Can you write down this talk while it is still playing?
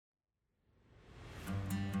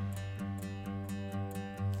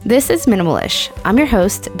This is Minimalish. I'm your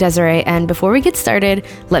host, Desiree, and before we get started,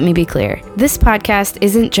 let me be clear. This podcast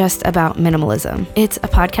isn't just about minimalism. It's a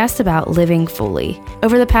podcast about living fully.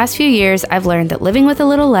 Over the past few years, I've learned that living with a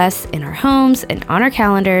little less in our homes and on our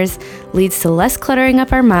calendars leads to less cluttering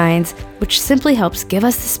up our minds, which simply helps give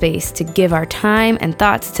us the space to give our time and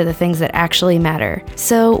thoughts to the things that actually matter.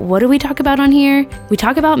 So what do we talk about on here? We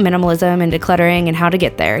talk about minimalism and decluttering and how to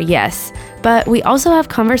get there, yes. But we also have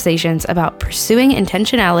conversations about pursuing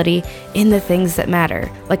intentionality in the things that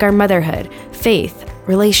matter, like our motherhood, faith,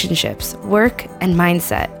 relationships, work, and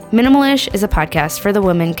mindset. Minimalish is a podcast for the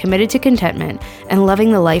women committed to contentment and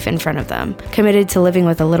loving the life in front of them, committed to living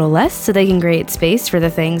with a little less so they can create space for the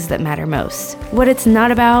things that matter most. What it's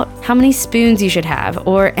not about, how many spoons you should have,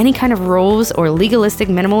 or any kind of rules or legalistic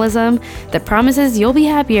minimalism that promises you'll be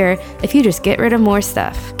happier if you just get rid of more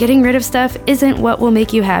stuff. Getting rid of stuff isn't what will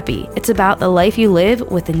make you happy. It's about the life you live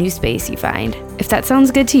with the new space you find. If that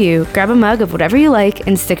sounds good to you, grab a mug of whatever you like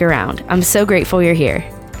and stick around. I'm so grateful you're here.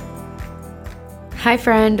 Hi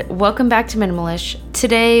friend, welcome back to Minimalish.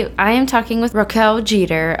 Today I am talking with Raquel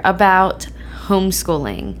Jeter about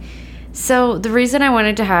homeschooling. So the reason I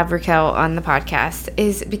wanted to have Raquel on the podcast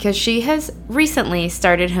is because she has recently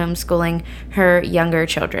started homeschooling her younger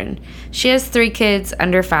children. She has 3 kids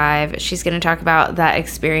under 5. She's going to talk about that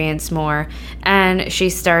experience more. And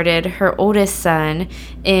she started her oldest son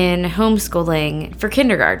in homeschooling for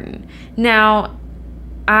kindergarten. Now,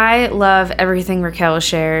 I love everything Raquel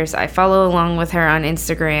shares. I follow along with her on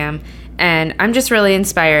Instagram, and I'm just really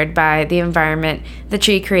inspired by the environment that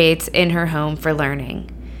she creates in her home for learning.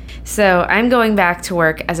 So I'm going back to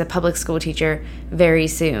work as a public school teacher very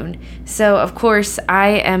soon. So of course, I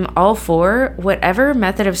am all for whatever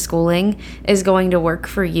method of schooling is going to work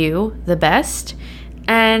for you the best.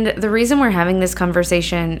 And the reason we're having this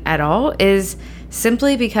conversation at all is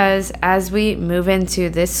simply because as we move into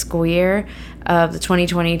this school year of the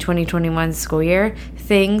 2020-2021 school year,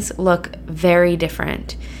 things look very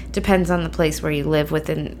different. Depends on the place where you live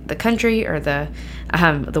within the country or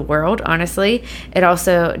the world, honestly. It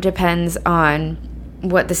also depends on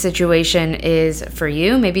what the situation is for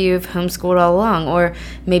you. Maybe you've homeschooled all along, or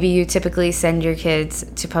maybe you typically send your kids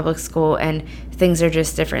to public school and things are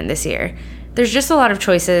just different this year. There's just a lot of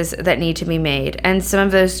choices that need to be made, and some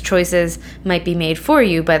of those choices might be made for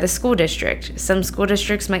you by the school district. Some school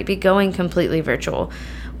districts might be going completely virtual.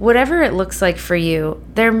 Whatever it looks like for you,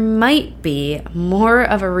 there might be more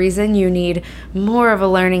of a reason you need more of a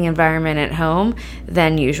learning environment at home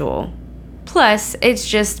than usual. Plus, it's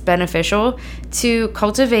just beneficial to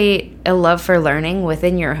cultivate a love for learning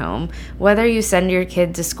within your home, whether you send your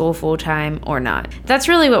kid to school full-time or not. That's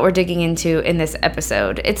really what we're digging into in this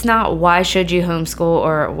episode. It's not why should you homeschool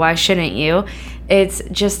or why shouldn't you. It's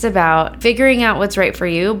just about figuring out what's right for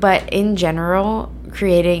you, but in general,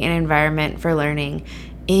 creating an environment for learning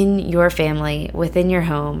in your family, within your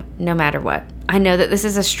home, no matter what. I know that this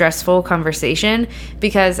is a stressful conversation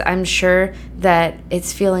because I'm sure that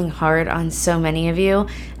it's feeling hard on so many of you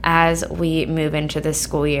as we move into this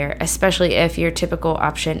school year, especially if your typical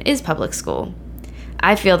option is public school.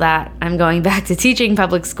 I feel that I'm going back to teaching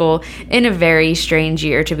public school in a very strange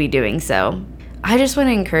year to be doing so. I just want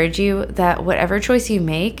to encourage you that whatever choice you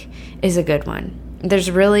make is a good one.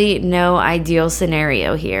 There's really no ideal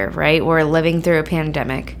scenario here, right? We're living through a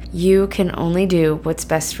pandemic. You can only do what's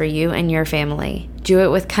best for you and your family. Do it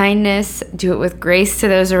with kindness, do it with grace to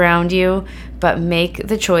those around you, but make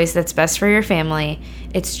the choice that's best for your family.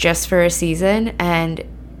 It's just for a season, and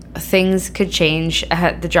things could change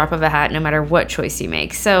at the drop of a hat no matter what choice you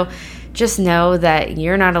make. So just know that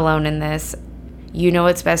you're not alone in this. You know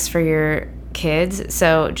what's best for your kids,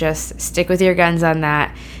 so just stick with your guns on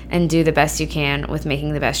that and do the best you can with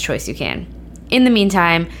making the best choice you can. In the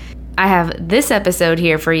meantime, I have this episode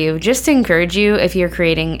here for you just to encourage you if you're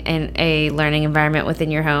creating a learning environment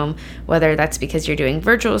within your home, whether that's because you're doing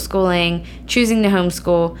virtual schooling, choosing to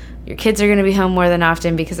homeschool, your kids are going to be home more than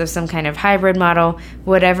often because of some kind of hybrid model,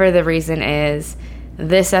 whatever the reason is,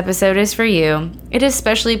 this episode is for you. It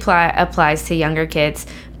especially applies to younger kids.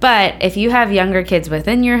 But if you have younger kids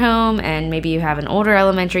within your home and maybe you have an older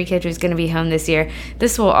elementary kid who's going to be home this year,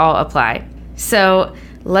 this will all apply. So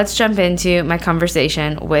let's jump into my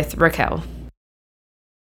conversation with Raquel.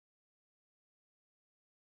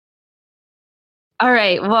 All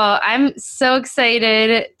right. Well, I'm so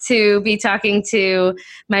excited to be talking to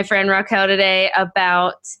my friend Raquel today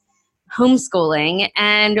about homeschooling.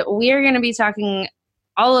 And we are going to be talking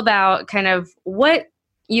all about kind of what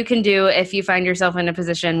you can do if you find yourself in a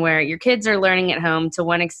position where your kids are learning at home to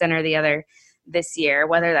one extent or the other this year,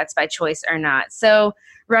 whether that's by choice or not. So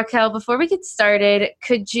Raquel, before we get started,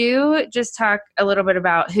 could you just talk a little bit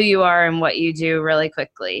about who you are and what you do really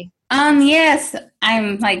quickly? Yes,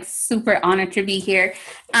 I'm like super honored to be here.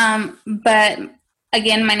 But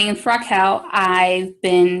again, my name is Raquel. I've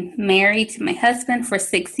been married to my husband for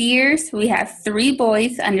 6 years. We have 3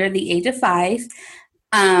 boys under the age of 5.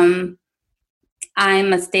 Um,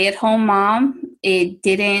 I'm a stay-at-home mom.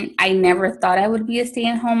 I never thought I would be a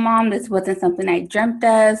stay-at-home mom. This wasn't something I dreamt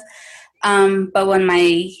of. But when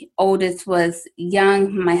my oldest was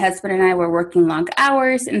young, my husband and I were working long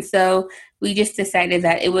hours. And so we just decided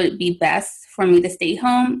that it would be best for me to stay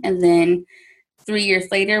home. And then 3 years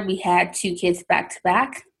later, we had 2 kids back to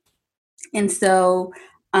back. And so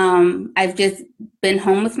I've just been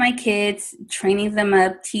home with my kids, training them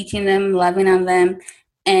up, teaching them, loving on them.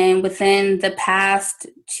 And within the past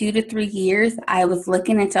 2 to 3 years, I was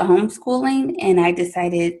looking into homeschooling and I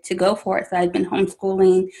decided to go for it. So I've been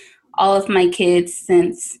homeschooling all of my kids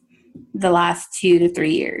since the last 2 to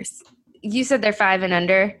 3 years. You said they're 5 and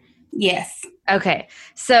under? Yes. Okay.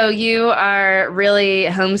 So you are really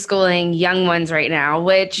homeschooling young ones right now,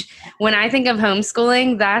 which when I think of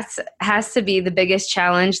homeschooling, that has to be the biggest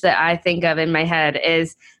challenge that I think of in my head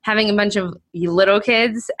is having a bunch of little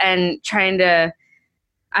kids and trying to,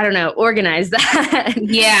 I don't know, organize that.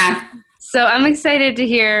 Yeah. So I'm excited to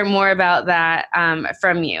hear more about that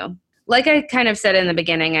from you. Like I kind of said in the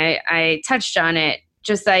beginning, I touched on it,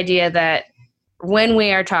 just the idea that when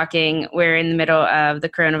we are talking, we're in the middle of the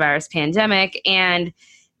coronavirus pandemic and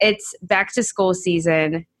it's back to school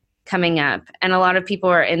season coming up. And a lot of people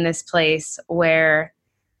are in this place where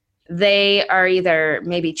they are either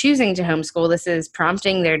maybe choosing to homeschool. This is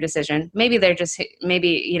prompting their decision. Maybe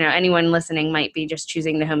anyone listening might be just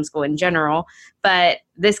choosing to homeschool in general, but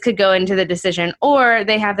this could go into the decision, or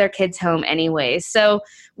they have their kids home anyways. So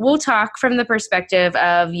we'll talk from the perspective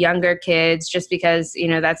of younger kids, just because,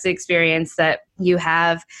 that's the experience that you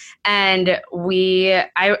have. And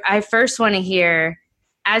I first want to hear,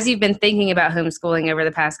 as you've been thinking about homeschooling over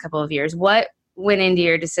the past couple of years, what went into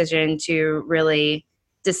your decision to really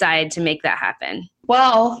decide to make that happen?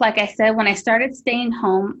 Well, like I said, when I started staying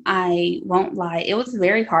home, I won't lie, it was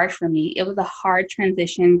very hard for me. It was a hard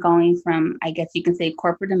transition going from, I guess you can say,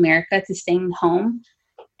 corporate America to staying home.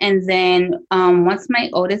 And then once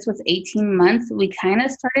my oldest was 18 months, we kind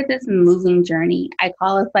of started this moving journey. I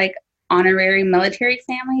call us like honorary military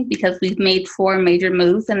family because we've made 4 major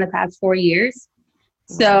moves in the past 4 years.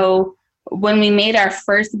 So when we made our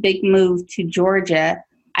first big move to Georgia,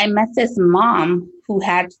 I met this mom who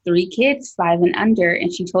had 3 kids, 5 and under,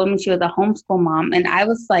 and she told me she was a homeschool mom. And I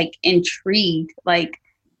was like intrigued, like,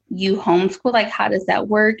 you homeschool? Like, how does that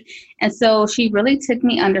work? And so she really took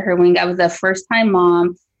me under her wing. I was a first-time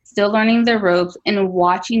mom, still learning the ropes, and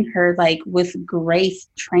watching her, like, with grace,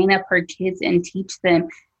 train up her kids and teach them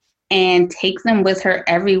and take them with her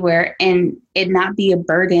everywhere and it not be a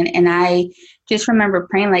burden. And I just remember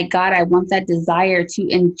praying, like, God, I want that desire to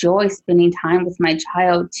enjoy spending time with my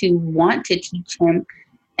child, to want to teach him.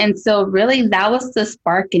 And so really that was the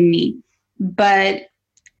spark in me. But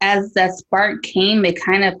as that spark came, it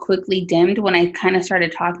kind of quickly dimmed when I kind of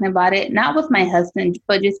started talking about it, not with my husband,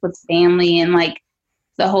 but just with family and like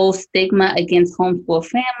the whole stigma against homeschool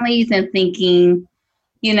families and thinking,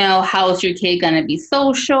 how is your kid going to be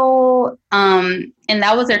social? And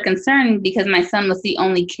that was their concern because my son was the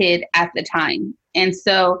only kid at the time. And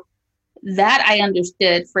so that I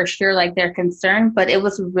understood for sure, like their concern, but it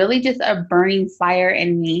was really just a burning fire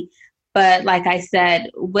in me. But like I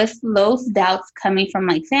said, with those doubts coming from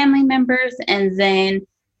like family members and then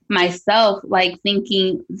myself, like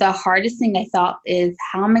thinking the hardest thing I thought is,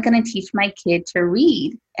 how am I going to teach my kid to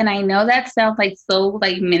read? And I know that sounds like so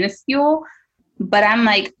like minuscule, but I'm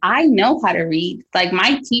like, I know how to read. Like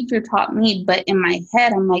my teacher taught me, but in my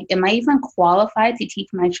head, I'm like, am I even qualified to teach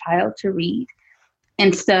my child to read?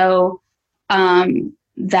 And so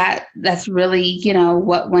that's really,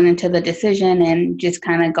 what went into the decision and just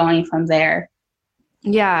kind of going from there.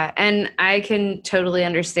 Yeah. And I can totally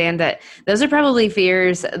understand that those are probably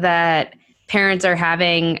fears that parents are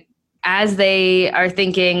having as they are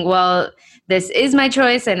thinking, well, this is my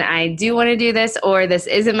choice and I do want to do this, or this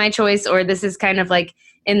isn't my choice, or this is kind of like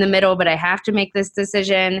in the middle, but I have to make this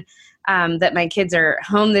decision, that my kids are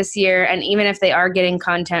home this year. And even if they are getting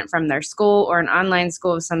content from their school or an online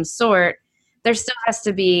school of some sort, there still has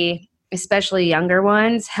to be, especially younger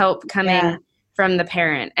ones, help coming from the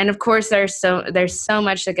parent. And of course, there's so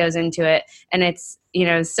much that goes into it. And it's,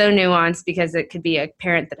 so nuanced because it could be a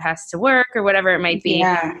parent that has to work or whatever it might be.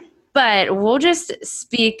 Yeah. But we'll just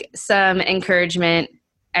speak some encouragement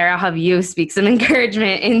or I'll have you speak some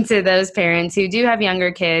encouragement into those parents who do have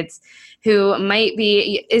younger kids who might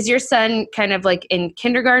be, is your son kind of like in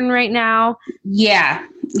kindergarten right now? Yeah.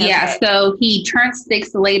 Yeah. Okay. So he turned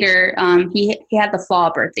 6 later. He had the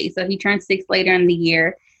fall birthday. So he turned 6 later in the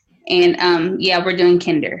year. And yeah, we're doing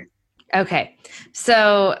kinder. Okay.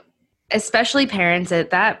 So especially parents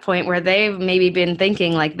at that point where they've maybe been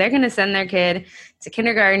thinking like they're going to send their kid to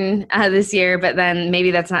kindergarten this year, but then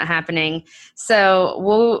maybe that's not happening.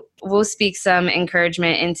 So we'll speak some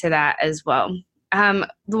encouragement into that as well. The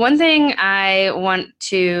one thing I want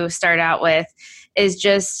to start out with is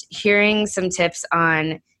just hearing some tips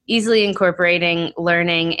on easily incorporating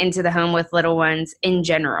learning into the home with little ones in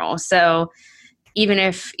general. So even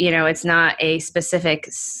if, it's not a specific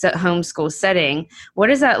homeschool setting, what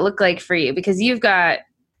does that look like for you? Because you've got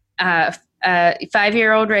a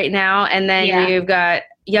 5-year-old right now, and then you've got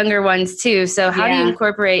younger ones too. So how do you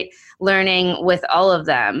incorporate learning with all of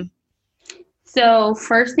them? So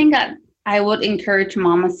first thing that I would encourage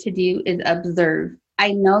mamas to do is observe.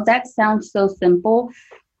 I know that sounds so simple,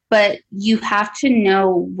 but you have to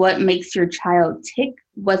know what makes your child tick,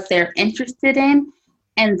 what they're interested in,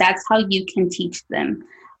 and that's how you can teach them.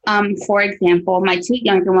 For example, my 2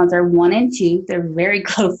 younger ones are 1 and 2. They're very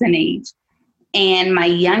close in age. And my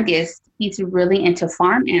youngest, he's really into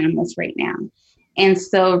farm animals right now. And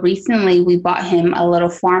so recently we bought him a little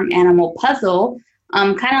farm animal puzzle,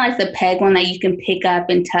 kind of like the peg one that you can pick up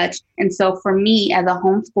and touch. And so for me as a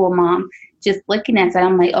homeschool mom, just looking at that,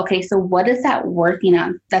 I'm like, okay, so what is that working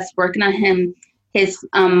on? That's working on his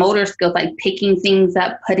motor skills, like picking things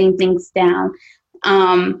up, putting things down.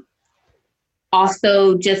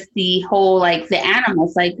 Also just the whole, like the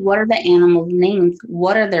animals, like what are the animals' names?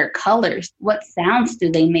 What are their colors? What sounds do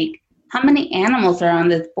they make? How many animals are on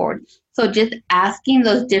this board? So just asking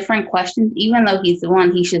those different questions, even though he's the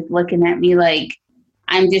one, he's just looking at me like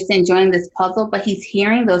I'm just enjoying this puzzle, but he's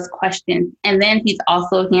hearing those questions. And then he's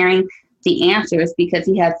also hearing the answers because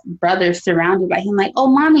he has brothers surrounded by him like, oh,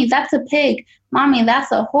 mommy, that's a pig. Mommy,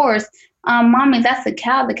 that's a horse. Mommy, that's a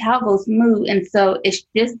cow. The cow goes moo. And so it's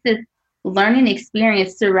just this learning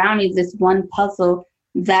experience surrounding this one puzzle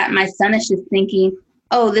that my son is just thinking,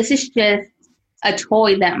 oh, this is just a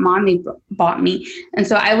toy that mommy bought me. And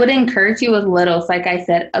so I would encourage you with littles, like I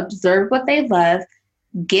said, observe what they love,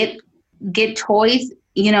 get toys,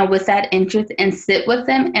 with that interest, and sit with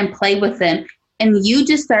them and play with them. And you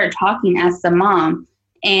just start talking as the mom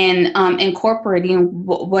and incorporating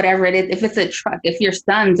whatever it is. If it's a truck, if your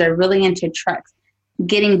sons are really into trucks,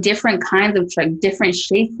 getting different kinds of trucks, different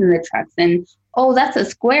shapes in the trucks. And, oh, that's a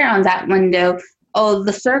square on that window. Oh,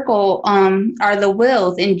 the circle are the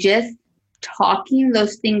wheels. And just talking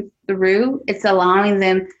those things through, it's allowing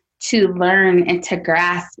them to learn and to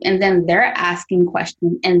grasp. And then they're asking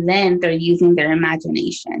questions, and then they're using their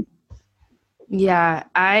imagination. Yeah,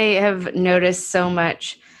 I have noticed so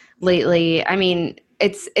much lately. I mean,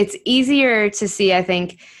 it's easier to see, I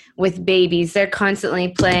think, with babies. They're constantly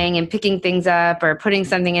playing and picking things up or putting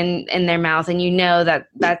something in their mouth, and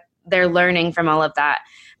that they're learning from all of that.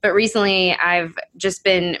 But recently, I've just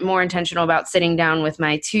been more intentional about sitting down with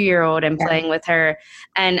my 2-year-old and playing with her,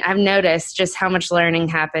 and I've noticed just how much learning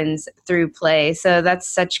happens through play. So that's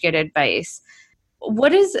such good advice.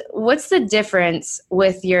 What's the difference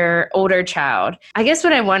with your older child? I guess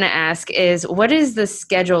what I want to ask is, what does the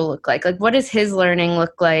schedule look like? Like, what does his learning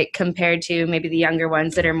look like compared to maybe the younger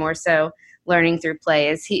ones that are more so learning through play?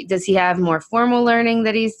 Does he have more formal learning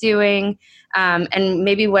that he's doing? And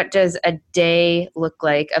maybe what does a day look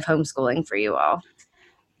like of homeschooling for you all?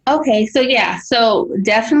 Okay, so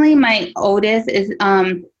definitely my oldest is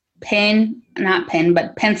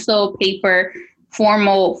pencil, paper,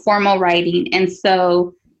 formal writing. And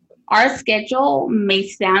so our schedule may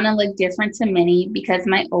sound and look different to many because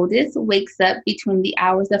my oldest wakes up between the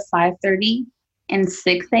hours of 5:30 and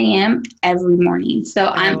 6 a.m. every morning. So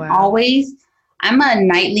I'm a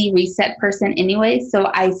nightly reset person anyway.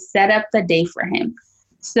 So I set up the day for him.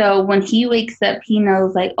 So when he wakes up, he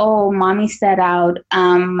knows like, oh, mommy set out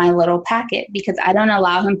my little packet, because I don't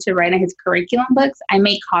allow him to write on his curriculum books. I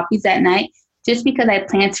make copies at night just because I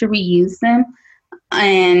plan to reuse them.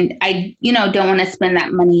 And I, don't want to spend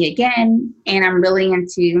that money again. And I'm really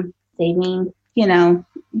into saving,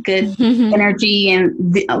 good energy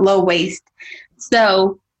and low waste.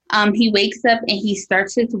 So he wakes up and he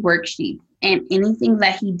starts his worksheet, and anything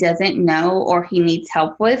that he doesn't know or he needs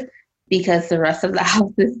help with because the rest of the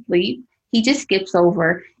house is asleep, he just skips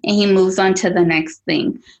over and he moves on to the next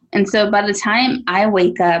thing. And so by the time I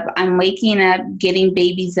wake up, I'm waking up, getting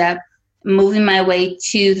babies up, moving my way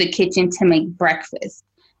to the kitchen to make breakfast.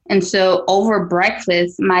 And so over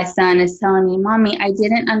breakfast, my son is telling me, Mommy, I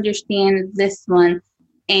didn't understand this one.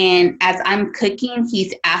 And as I'm cooking,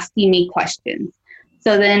 he's asking me questions.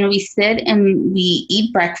 So then we sit and we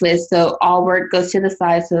eat breakfast. So all work goes to the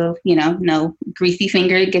side. So, no greasy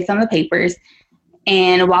finger gets on the papers.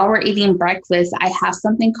 And while we're eating breakfast, I have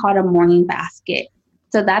something called a morning basket.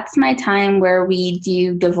 So that's my time where we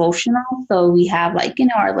do devotional. So we have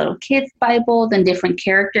our little kids' Bibles and different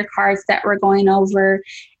character cards that we're going over.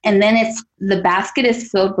 And then the basket is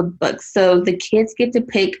filled with books. So the kids get to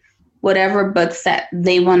pick whatever books that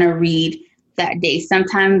they want to read that day.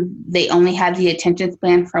 Sometimes they only have the attention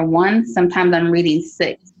span for one. Sometimes I'm reading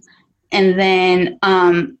 6. And then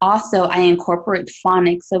also I incorporate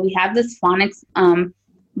phonics. So we have this phonics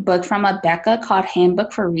book from Abeka called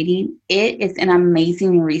Handbook for Reading. It is an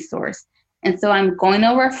amazing resource. And so I'm going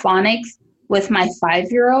over phonics with my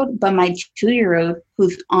 5-year-old, but my 2-year-old,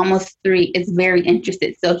 who's almost 3, is very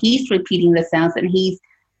interested. So he's repeating the sounds and he's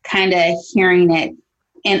kind of hearing it.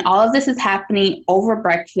 And all of this is happening over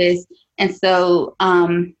breakfast. And so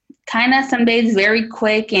kind of some days very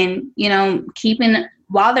quick and, keeping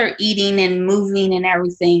while they're eating and moving and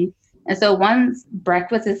everything. And so once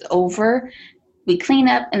breakfast is over, we clean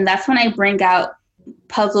up, and that's when I bring out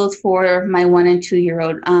puzzles for my 1 and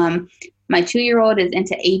 2-year-old. My 2-year-old is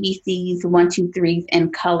into ABCs, 1, 2, 3s,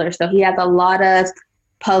 and color. So he has a lot of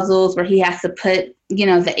puzzles where he has to put, the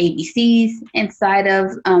ABCs inside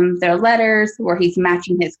of their letters, where he's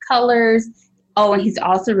matching his colors. Oh, and he's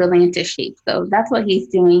also really into shapes. So that's what he's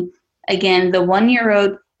doing. Again, the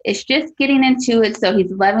 1-year-old is just getting into it. So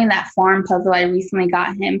he's loving that farm puzzle I recently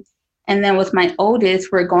got him. And then with my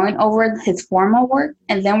oldest, we're going over his formal work,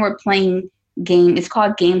 and then we're playing game. It's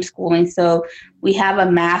called game schooling. So we have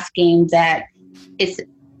a math game that it's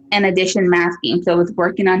an addition math game. So it's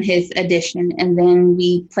working on his addition. And then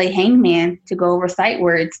we play hangman to go over sight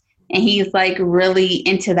words. And he's really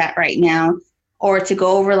into that right now, or to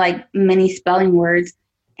go over many spelling words.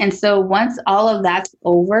 And so once all of that's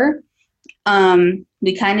over,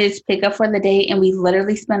 we kind of just pick up for the day, and we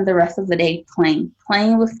literally spend the rest of the day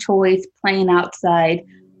playing with toys, playing outside,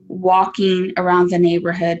 walking around the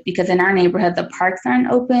neighborhood, because in our neighborhood, the parks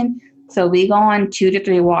aren't open. So we go on 2 to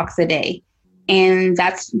 3 walks a day. And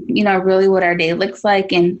that's, really what our day looks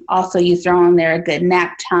like. And also you throw in there a good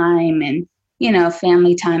nap time and,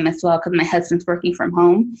 family time as well, because my husband's working from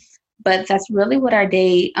home. But that's really what our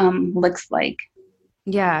day looks like.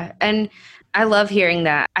 Yeah. And I love hearing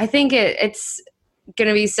that. I think it's going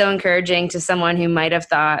to be so encouraging to someone who might have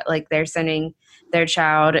thought they're sending their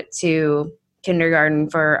child to kindergarten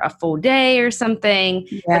for a full day or something,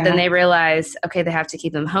 but then they realize, okay, they have to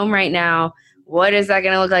keep them home right now. What is that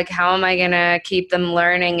going to look like? How am I going to keep them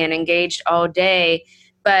learning and engaged all day?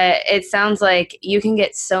 But it sounds like you can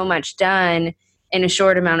get so much done in a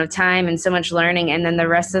short amount of time and so much learning. And then the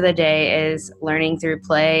rest of the day is learning through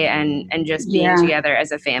play and just being together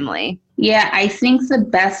as a family. Yeah, I think the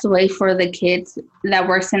best way for the kids that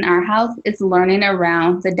works in our house is learning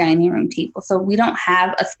around the dining room table. So we don't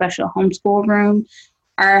have a special homeschool room.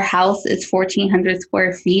 Our house is 1,400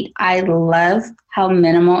 square feet. I love how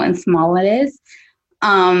minimal and small it is.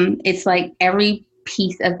 It's every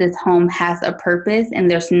piece of this home has a purpose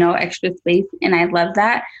and there's no extra space. And I love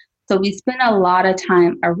that. So we spend a lot of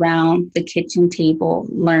time around the kitchen table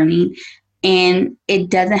learning, and it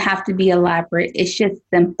doesn't have to be elaborate. It's just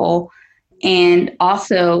simple. And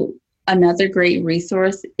also another great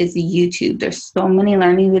resource is YouTube. There's so many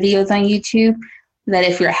learning videos on YouTube that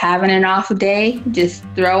if you're having an off day, just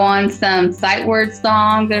throw on some sight word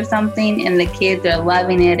songs or something, and the kids are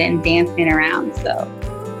loving it and dancing around. So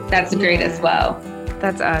that's great as well.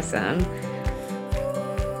 That's awesome.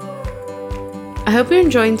 I hope you're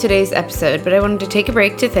enjoying today's episode, but I wanted to take a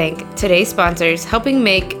break to thank today's sponsors helping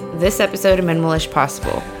make this episode of Minimalish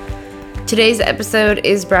possible. Today's episode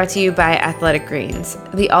is brought to you by Athletic Greens,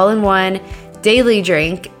 the all-in-one daily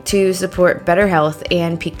drink to support better health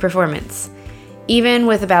and peak performance. Even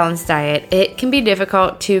with a balanced diet, it can be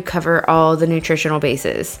difficult to cover all the nutritional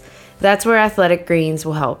bases. That's where Athletic Greens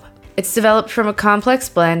will help. It's developed from a complex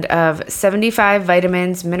blend of 75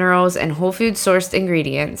 vitamins, minerals, and whole food sourced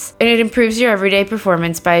ingredients, and it improves your everyday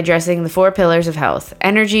performance by addressing the 4 pillars of health: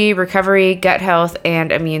 energy, recovery, gut health,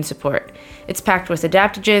 and immune support. It's packed with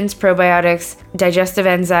adaptogens, probiotics, digestive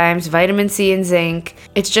enzymes, vitamin C, and zinc.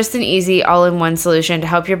 It's just an easy all-in-one solution to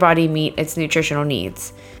help your body meet its nutritional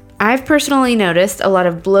needs. I've personally noticed a lot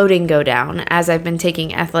of bloating go down as I've been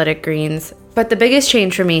taking Athletic Greens, but the biggest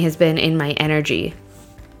change for me has been in my energy.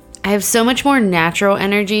 I have so much more natural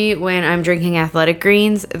energy when I'm drinking Athletic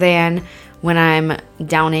Greens than when I'm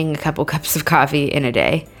downing a couple cups of coffee in a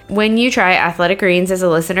day. When you try Athletic Greens as a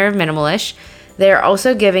listener of Minimalish, they're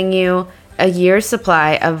also giving you a year's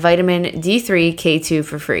supply of vitamin D3 K2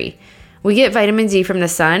 for free. We get vitamin D from the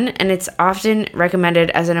sun, and it's often recommended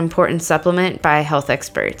as an important supplement by health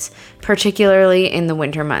experts, particularly in the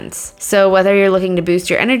winter months. So whether you're looking to boost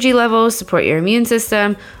your energy levels, support your immune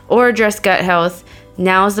system, or address gut health,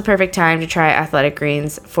 now is the perfect time to try Athletic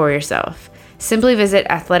Greens for yourself. Simply visit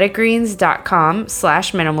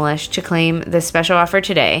athleticgreens.com/minimalish to claim this special offer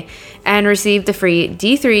today and receive the free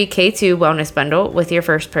D3 K2 wellness bundle with your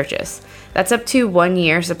first purchase. That's up to 1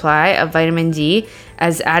 year supply of vitamin D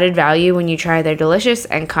as added value when you try their delicious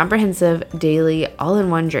and comprehensive daily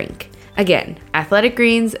all-in-one drink. Again,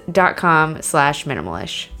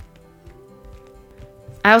 athleticgreens.com/minimalish.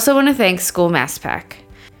 I also want to thank School Mask Pack.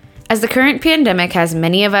 As the current pandemic has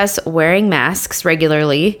many of us wearing masks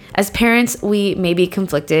regularly, as parents, we may be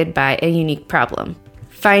conflicted by a unique problem: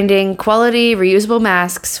 finding quality, reusable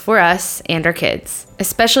masks for us and our kids,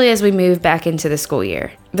 especially as we move back into the school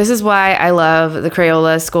year. This is why I love the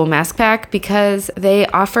Crayola School Mask Pack, because they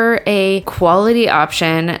offer a quality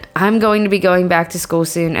option. I'm going to be going back to school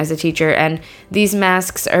soon as a teacher, and these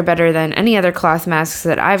masks are better than any other cloth masks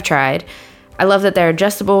that I've tried. I love that they're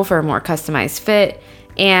adjustable for a more customized fit,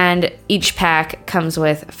 and each pack comes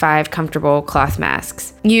with 5 comfortable cloth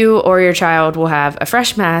masks. You or your child will have a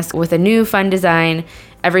fresh mask with a new fun design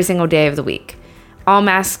every single day of the week. All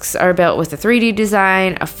masks are built with a 3D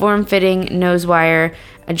design, a form-fitting nose wire,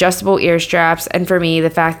 adjustable ear straps, and for me, the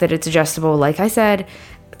fact that it's adjustable, like I said,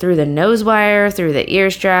 through the nose wire, through the ear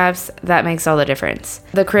straps, that makes all the difference.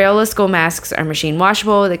 The Crayola school masks are machine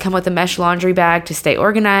washable. They come with a mesh laundry bag to stay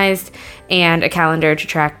organized and a calendar to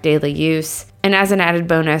track daily use. And as an added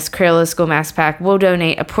bonus, Crayola School Mask Pack will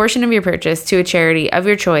donate a portion of your purchase to a charity of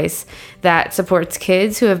your choice that supports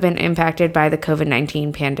kids who have been impacted by the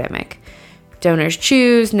COVID-19 pandemic. Donors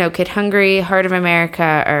choose No Kid Hungry, Heart of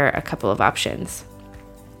America, or a couple of options.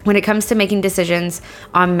 When it comes to making decisions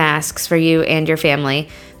on masks for you and your family,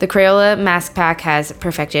 the Crayola Mask Pack has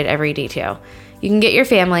perfected every detail. You can get your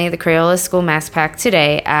family the Crayola School Mask Pack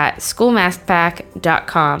today at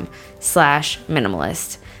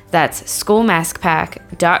schoolmaskpack.com/minimalist. That's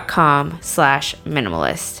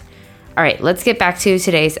schoolmaskpack.com/minimalist. All right, let's get back to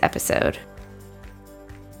today's episode.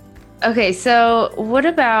 Okay, so what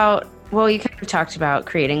about, well, you kind of talked about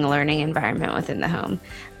creating a learning environment within the home,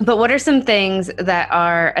 but what are some things that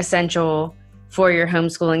are essential for your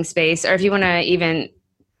homeschooling space? Or if you want to even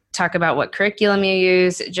talk about what curriculum you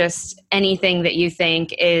use, just anything that you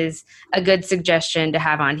think is a good suggestion to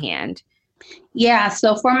have on hand. Yeah,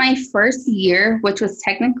 so for my first year, which was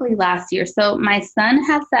technically last year, so my son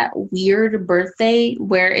has that weird birthday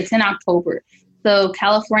where it's in October. So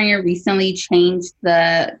California recently changed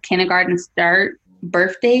the kindergarten start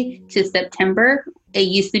birthday to September. It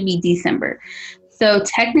used to be December. So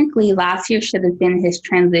technically last year should have been his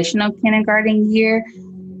transitional kindergarten year.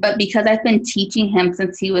 But because I've been teaching him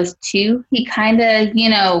since he was 2, he kind of,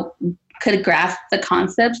 could grasp the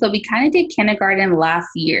concept. So we kind of did kindergarten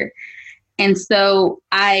last year. And so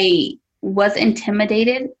I was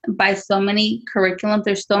intimidated by so many curriculums.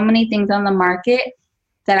 There's so many things on the market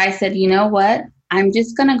that I said, you know what? I'm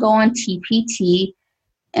just going to go on TPT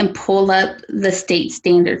and pull up the state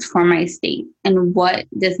standards for my state. And what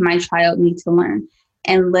does my child need to learn?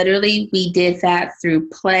 And literally we did that through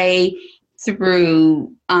play,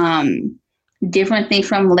 through different things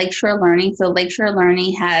from Lakeshore Learning. So Lakeshore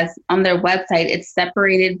Learning has on their website, it's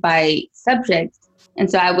separated by subjects. And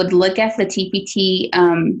so I would look at the TPT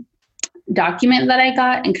document that I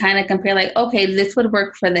got and kind of compare like, okay, this would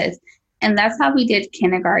work for this. And that's how we did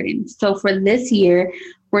kindergarten. So for this year,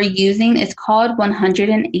 we're using, it's called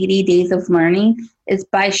 180 Days of Learning. It's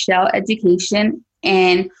by Shell Education.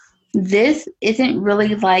 And this isn't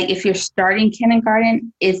really like, if you're starting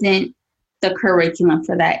kindergarten, isn't the curriculum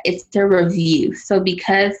for that. It's the review. So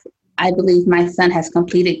because I believe my son has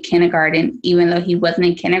completed kindergarten, even though he wasn't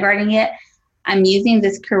in kindergarten yet, I'm using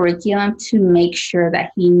this curriculum to make sure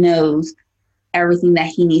that he knows everything that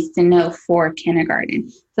he needs to know for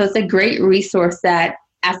kindergarten. So it's a great resource that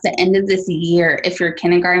at the end of this year, if your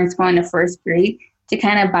kindergarten is going to first grade, to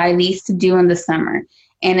kind of buy these to do in the summer.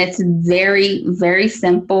 And it's very, very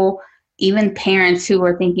simple. Even parents who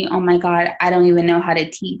are thinking, oh my God, I don't even know how to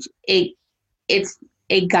teach. It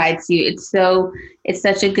guides you. It's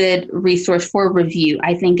such a good resource for review.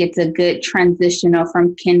 I think it's a good transitional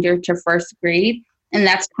from kinder to first grade. And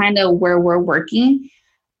that's kind of where we're working.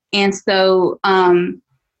 And so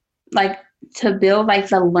to build like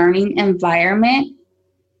the learning environment,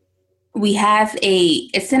 We have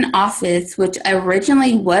it's an office, which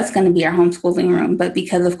originally was going to be our homeschooling room, but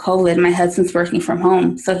because of COVID, my husband's working from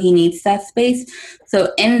home, so he needs that space.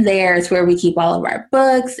 So in there is where we keep all of our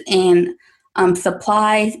books and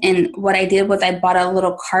supplies. And what I did was I bought a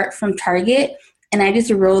little cart from Target, and I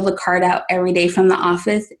just roll the cart out every day from the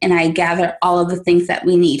office, and I gather all of the things that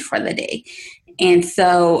we need for the day. And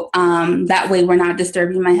so that way we're not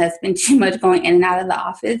disturbing my husband too much going in and out of the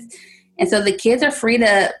office. And so the kids are free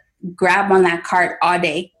to grab on that cart all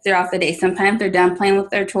day throughout the day. Sometimes they're done playing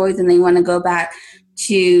with their toys and they want to go back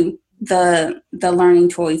to the learning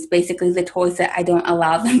toys, basically the toys that I don't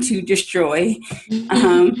allow them to destroy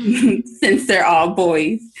since they're all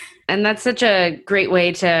boys. And that's such a great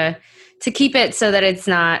way to keep it so that it's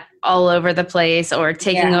not all over the place or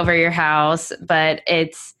taking over your house, but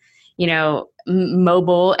it's,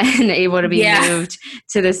 mobile and able to be moved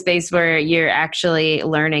to the space where you're actually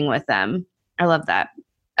learning with them. I love that.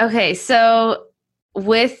 Okay, so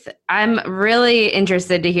I'm really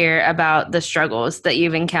interested to hear about the struggles that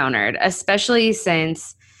you've encountered, especially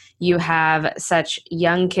since you have such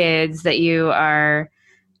young kids that you are,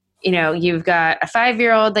 you've got a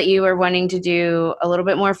 5-year-old that you are wanting to do a little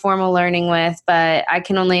bit more formal learning with, but I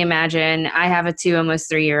can only imagine, I have a 2,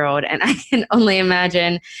 almost 3-year-old, and I can only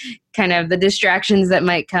imagine kind of the distractions that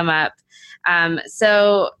might come up. Not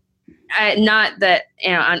that,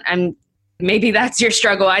 I'm maybe that's your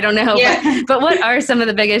struggle. I don't know. Yeah. But what are some of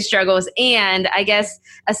the biggest struggles? And I guess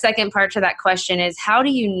a second part to that question is, how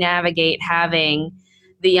do you navigate having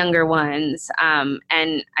the younger ones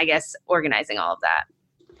and I guess organizing all of that?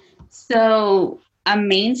 So a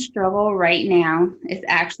main struggle right now is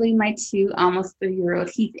actually my 2, almost 3-year-old.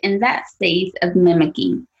 He's in that phase of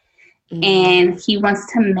mimicking. Mm-hmm. And he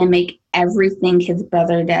wants to mimic everything his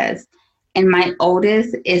brother does. And my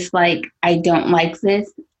oldest is like, I don't like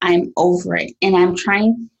this. I'm over it. And I'm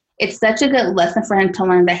trying. It's such a good lesson for him to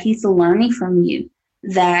learn that he's learning from you,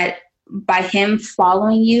 that by him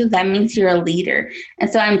following you, that means you're a leader. And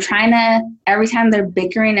so I'm trying to, every time they're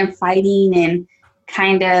bickering and fighting and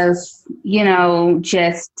kind of,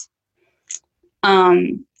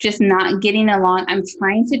 just not getting along, I'm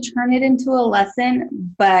trying to turn it into a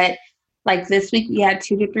lesson. But like this week, we had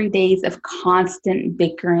 2 to 3 days of constant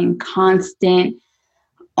bickering, constant,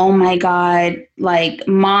 oh my God, like,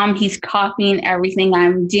 Mom, he's copying everything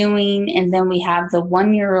I'm doing. And then we have the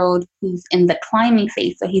 1-year-old who's in the climbing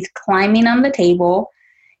phase. So he's climbing on the table.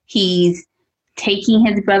 He's taking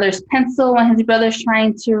his brother's pencil when his brother's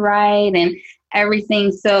trying to write and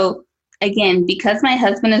everything. So again, because my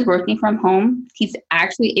husband is working from home, he's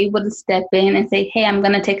actually able to step in and say, hey, I'm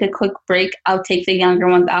going to take a quick break. I'll take the younger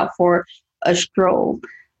ones out for a stroll.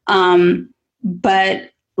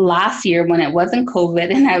 But last year when it wasn't COVID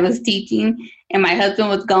and I was teaching and my husband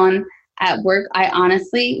was gone at work, I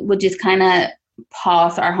honestly would just kind of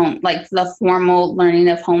pause our home, like the formal learning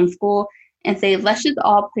of homeschool, and say, let's just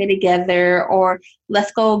all play together, or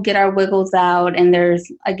let's go get our wiggles out. And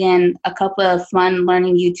there's, again, a couple of fun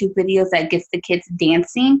learning YouTube videos that gets the kids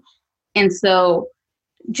dancing. And so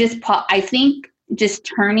I think just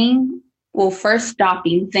turning, first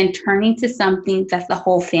stopping, then turning to something that the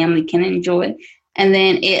whole family can enjoy. And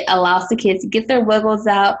then it allows the kids to get their wiggles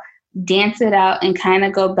out, dance it out, and kind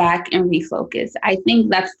of go back and refocus. I think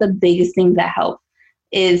that's the biggest thing that helps,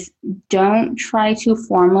 is don't try to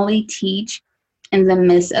formally teach in the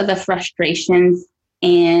midst of the frustrations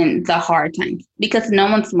and the hard times, because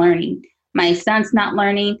no one's learning. My son's not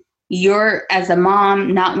learning. You're, as a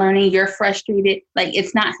mom, not learning. You're frustrated. Like,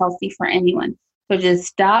 it's not healthy for anyone. So just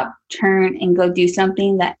stop, turn, and go do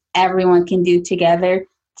something that everyone can do together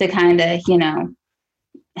to kind of,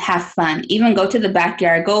 have fun. Even go to the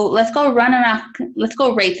backyard. Let's go run around. Let's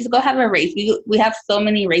go race. Let's go have a race. We have so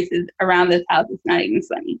many races around this house. It's not even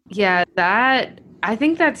funny. Yeah, I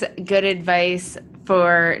think that's good advice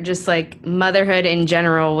for just like motherhood in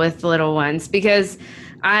general with little ones, because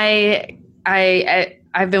I've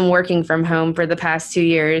been working from home for the past 2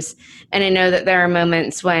 years, and I know that there are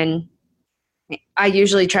moments when I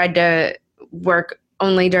usually tried to work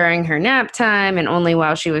only during her nap time and only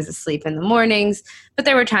while she was asleep in the mornings. But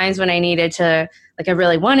there were times when I needed to, like, I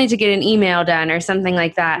really wanted to get an email done or something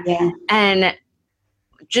like that. Yeah. And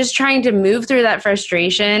just trying to move through that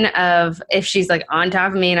frustration of if she's like on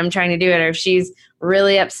top of me and I'm trying to do it, or if she's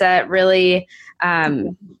really upset, really, I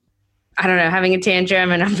don't know, having a tantrum,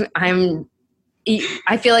 and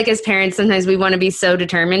I feel like as parents, sometimes we want to be so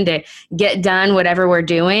determined to get done whatever we're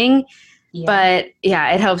doing. Yeah. But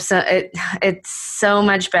yeah, it helps. It's so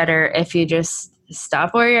much better if you just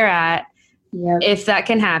stop where you're at. Yep. If that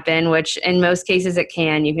can happen, which in most cases it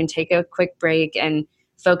can, you can take a quick break and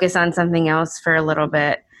focus on something else for a little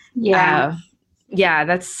bit. Yeah. Yeah,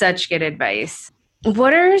 that's such good advice.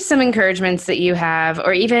 What are some encouragements that you have,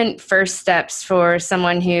 or even first steps for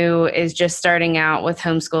someone who is just starting out with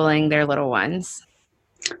homeschooling their little ones?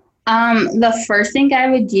 The first thing I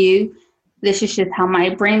would do, this is just how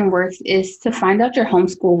my brain works, is to find out your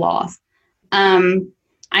homeschool laws. Um,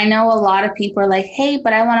 I know a lot of people are like, hey,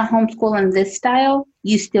 but I want to homeschool in this style.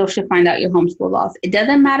 You still should find out your homeschool laws. It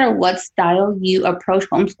doesn't matter what style you approach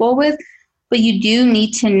homeschool with, but you do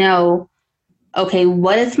need to know, okay,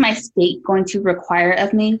 what is my state going to require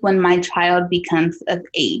of me when my child becomes of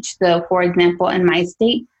age? So, for example, in my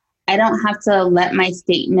state, I don't have to let my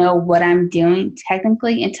state know what I'm doing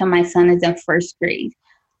technically until my son is in first grade.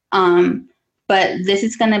 Um, but this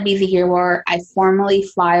is going to be the year where I formally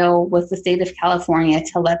file with the state of California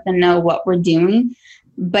to let them know what we're doing.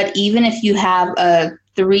 But even if you have a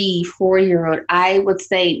 3-4 year old, I would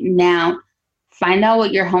say now find out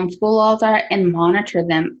what your homeschool laws are and monitor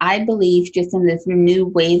them. I believe just in this new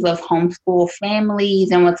wave of homeschool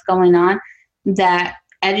families and what's going on, that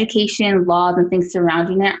education laws and things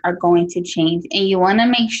surrounding it are going to change. And you want to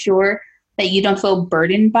make sure that you don't feel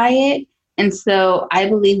burdened by it. And so I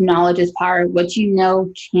believe knowledge is power. What you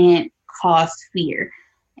know can't cause fear.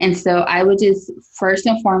 And so I would just first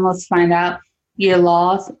and foremost find out your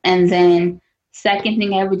laws, and then second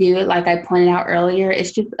thing I would do, like I pointed out earlier,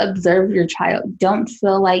 is just observe your child. Don't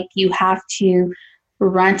feel like you have to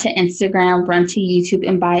run to Instagram, run to YouTube,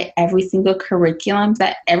 and buy every single curriculum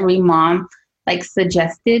that every mom like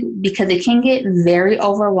suggested, because it can get very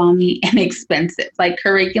overwhelming and expensive. Like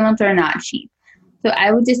curriculums are not cheap. So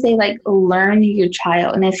I would just say like learn your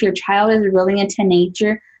child. And if your child is really into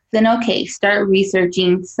nature, then okay, start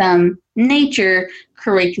researching some nature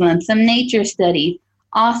curriculum, some nature studies.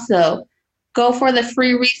 Also, go for the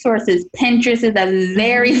free resources. Pinterest is a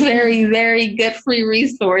very, very, very good free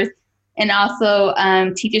resource. And also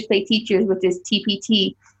Teachers Pay Teachers, which is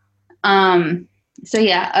TPT.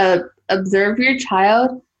 Observe your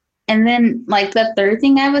child. And then like the third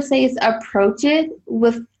thing I would say is approach it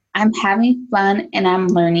with, I'm having fun and I'm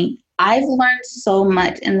learning. I've learned so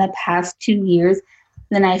much in the past 2 years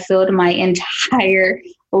than I filled my entire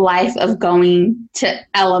life of going to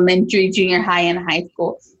elementary, junior high, and high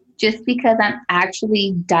school, just because I'm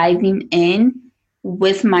actually diving in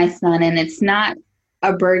with my son, and it's not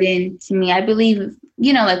a burden to me. I believe,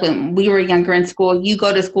 like when we were younger in school, you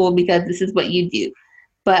go to school because this is what you do.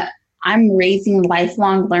 But I'm raising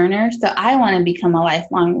lifelong learners, so I want to become a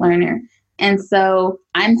lifelong learner. And so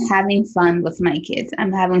I'm having fun with my kids.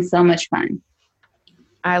 I'm having so much fun.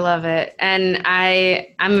 I love it. And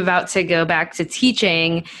I'm about to go back to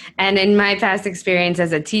teaching. And in my past experience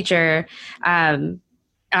as a teacher,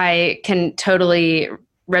 I can totally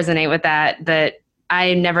resonate with that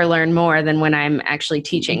I never learn more than when I'm actually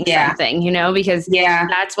teaching something, because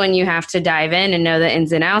that's when you have to dive in and know the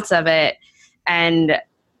ins and outs of it. And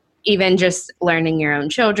even just learning your own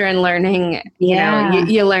children,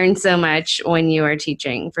 you learn so much when you are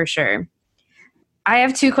teaching, for sure. I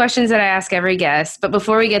have 2 questions that I ask every guest, but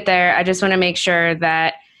before we get there, I just want to make sure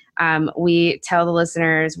that we tell the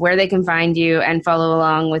listeners where they can find you and follow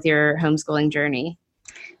along with your homeschooling journey.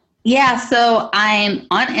 Yeah, so I'm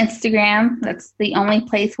on Instagram. That's the only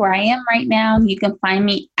place where I am right now. You can find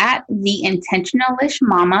me at The Intentionalish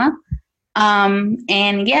Mama.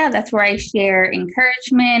 That's where I share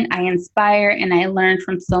encouragement, I inspire, and I learn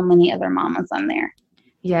from so many other mamas on there.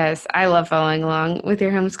 Yes, I love following along with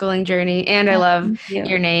your homeschooling journey, and I love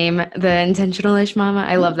your name, The Intentionalish Mama.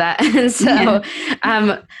 I love that. So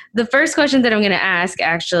the first question that I'm going to ask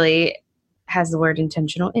actually has the word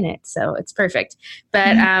intentional in it, so it's perfect.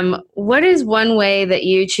 But what is one way that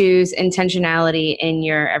you choose intentionality in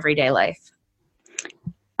your everyday life?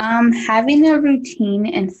 Having a routine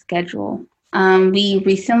and schedule. We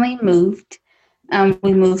recently moved.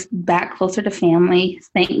 We moved back closer to family,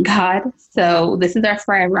 thank God. So this is our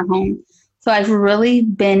forever home. So I've really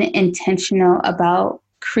been intentional about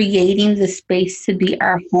creating the space to be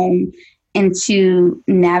our home and to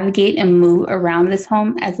navigate and move around this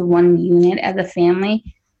home as one unit, as a family.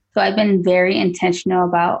 So I've been very intentional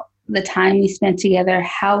about the time we spend together,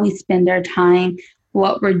 how we spend our time,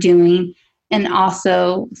 what we're doing, and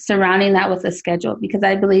also surrounding that with a schedule, because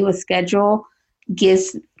I believe a schedule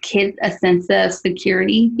gives kids a sense of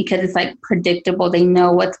security because it's like predictable. They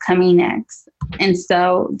know what's coming next. And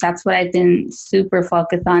so that's what I've been super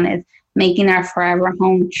focused on, is making our forever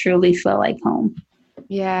home truly feel like home.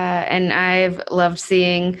 Yeah, and I've loved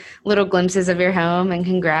seeing little glimpses of your home, and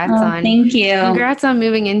congrats on thank you. Congrats on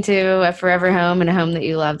moving into a forever home and a home that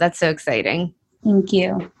you love. That's so exciting. Thank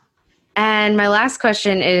you. And my last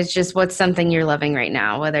question is just what's something you're loving right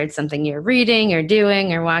now, whether it's something you're reading or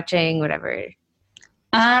doing or watching, whatever.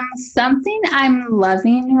 Something I'm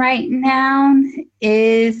loving right now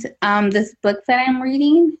is this book that I'm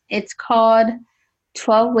reading. It's called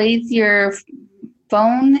 12 Ways Your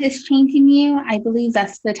Phone is Changing You. I believe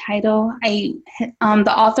that's the title.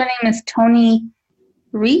 The author name is Tony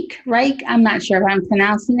Reich. I'm not sure if I'm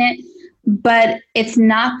pronouncing it, but it's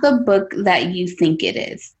not the book that you think it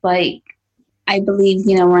is. Like, I believe,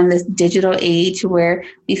 we're in this digital age where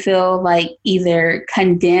we feel like either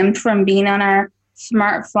condemned from being on our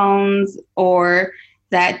smartphones or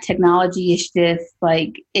that technology is just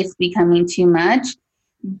like, it's becoming too much.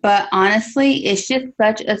 But honestly, it's just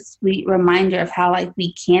such a sweet reminder of how like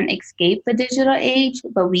we can't escape the digital age,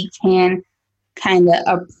 but we can kind of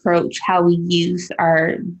approach how we use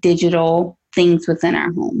our digital things within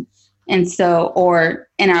our home. And so, or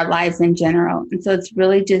in our lives in general. And so it's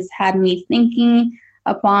really just had me thinking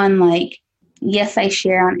upon like, yes, I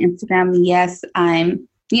share on Instagram. Yes, I'm,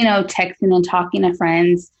 texting and talking to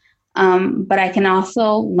friends. But I can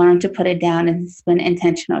also learn to put it down and spend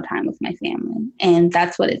intentional time with my family. And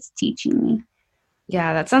that's what it's teaching me.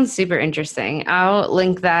 Yeah, that sounds super interesting. I'll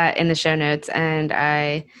link that in the show notes, and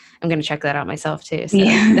I'm going to check that out myself too. So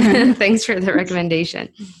yeah. Thanks for the recommendation.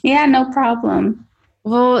 Yeah, no problem.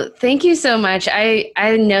 Well, thank you so much.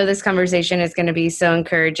 I know this conversation is going to be so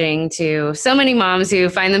encouraging to so many moms who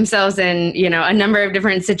find themselves in, a number of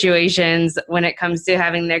different situations when it comes to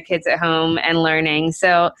having their kids at home and learning.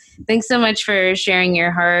 So thanks so much for sharing your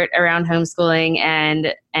heart around homeschooling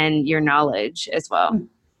and your knowledge as well.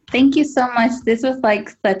 Thank you so much. This was like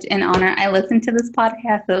such an honor. I listened to this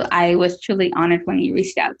podcast, so I was truly honored when you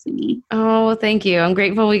reached out to me. Oh, well, thank you. I'm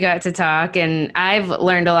grateful we got to talk, and I've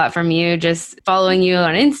learned a lot from you just following you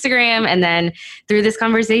on Instagram, and then through this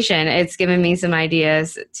conversation, it's given me some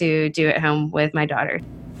ideas to do at home with my daughter.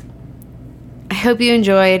 I hope you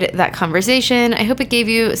enjoyed that conversation. I hope it gave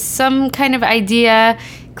you some kind of idea,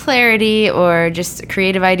 clarity, or just a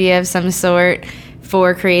creative idea of some sort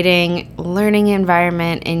for creating a learning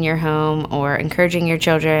environment in your home or encouraging your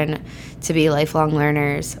children to be lifelong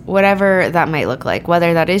learners, whatever that might look like,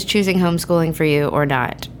 whether that is choosing homeschooling for you or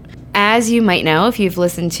not. As you might know, if you've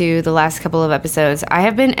listened to the last couple of episodes, I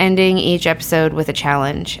have been ending each episode with a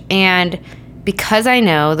challenge. And because I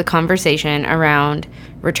know the conversation around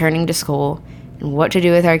returning to school and what to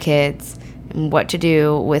do with our kids and what to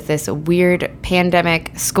do with this weird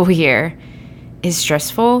pandemic school year is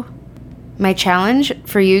stressful, my challenge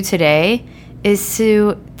for you today is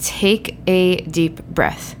to take a deep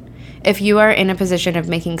breath. If you are in a position of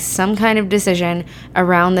making some kind of decision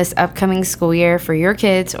around this upcoming school year for your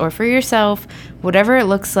kids or for yourself, whatever it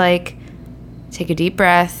looks like, take a deep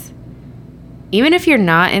breath. Even if you're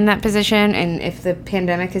not in that position and if the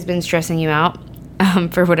pandemic has been stressing you out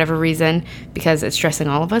for whatever reason, because it's stressing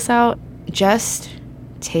all of us out, just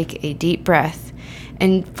take a deep breath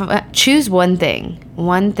and choose one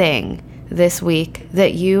thing this week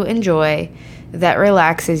that you enjoy, that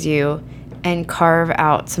relaxes you, and carve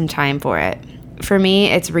out some time for it. For me,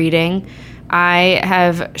 it's reading. I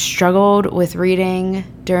have struggled with reading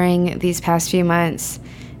during these past few months.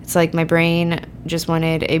 It's like my brain just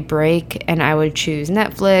wanted a break, and I would choose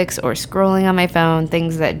Netflix or scrolling on my phone,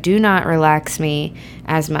 things that do not relax me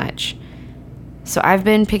as much. So I've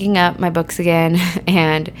been picking up my books again,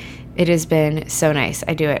 and it has been so nice.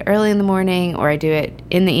 I do it early in the morning or I do it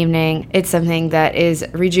in the evening. It's something that is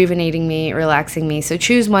rejuvenating me, relaxing me. So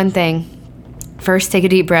choose one thing. First, take a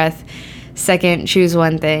deep breath. Second, choose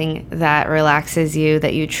one thing that relaxes you,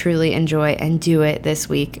 that you truly enjoy, and do it this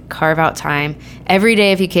week. Carve out time every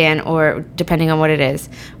day if you can, or depending on what it is,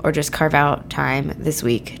 or just carve out time this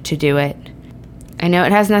week to do it. I know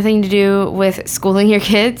it has nothing to do with schooling your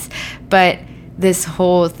kids, but this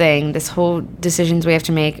whole decisions we have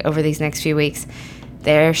to make over these next few weeks,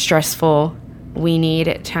 they're stressful. We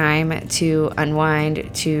need time to unwind,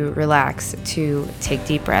 to relax, to take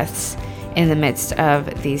deep breaths in the midst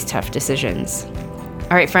of these tough decisions.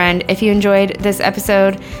 All right, friend, if you enjoyed this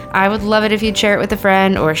episode, I would love it if you'd share it with a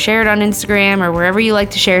friend or share it on Instagram or wherever you like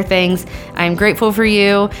to share things. I'm grateful for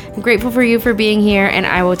you. I'm grateful for you for being here, and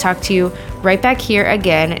I will talk to you right back here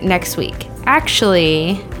again next week.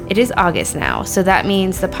 Actually, it is August now, so that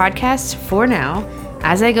means the podcast for now,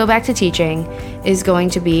 as I go back to teaching, is going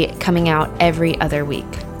to be coming out every other week.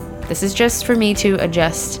 This is just for me to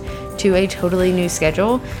adjust to a totally new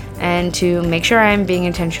schedule and to make sure I'm being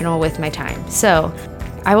intentional with my time. So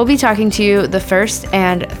I will be talking to you the first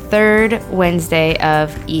and third Wednesday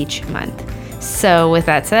of each month. So with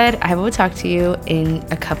that said, I will talk to you in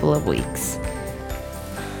a couple of weeks.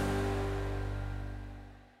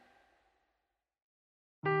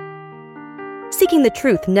 seeking the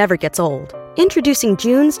truth never gets old. Introducing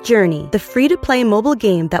June's Journey, the free-to-play mobile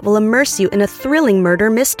game that will immerse you in a thrilling murder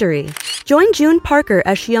mystery. Join June Parker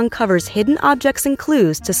as she uncovers hidden objects and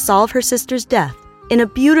clues to solve her sister's death in a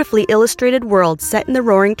beautifully illustrated world set in the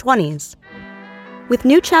Roaring '20s. With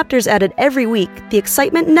new chapters added every week, the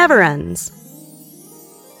excitement never ends.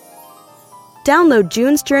 Download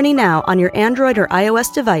June's Journey now on your Android or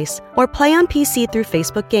iOS device, or play on PC through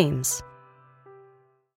Facebook Games.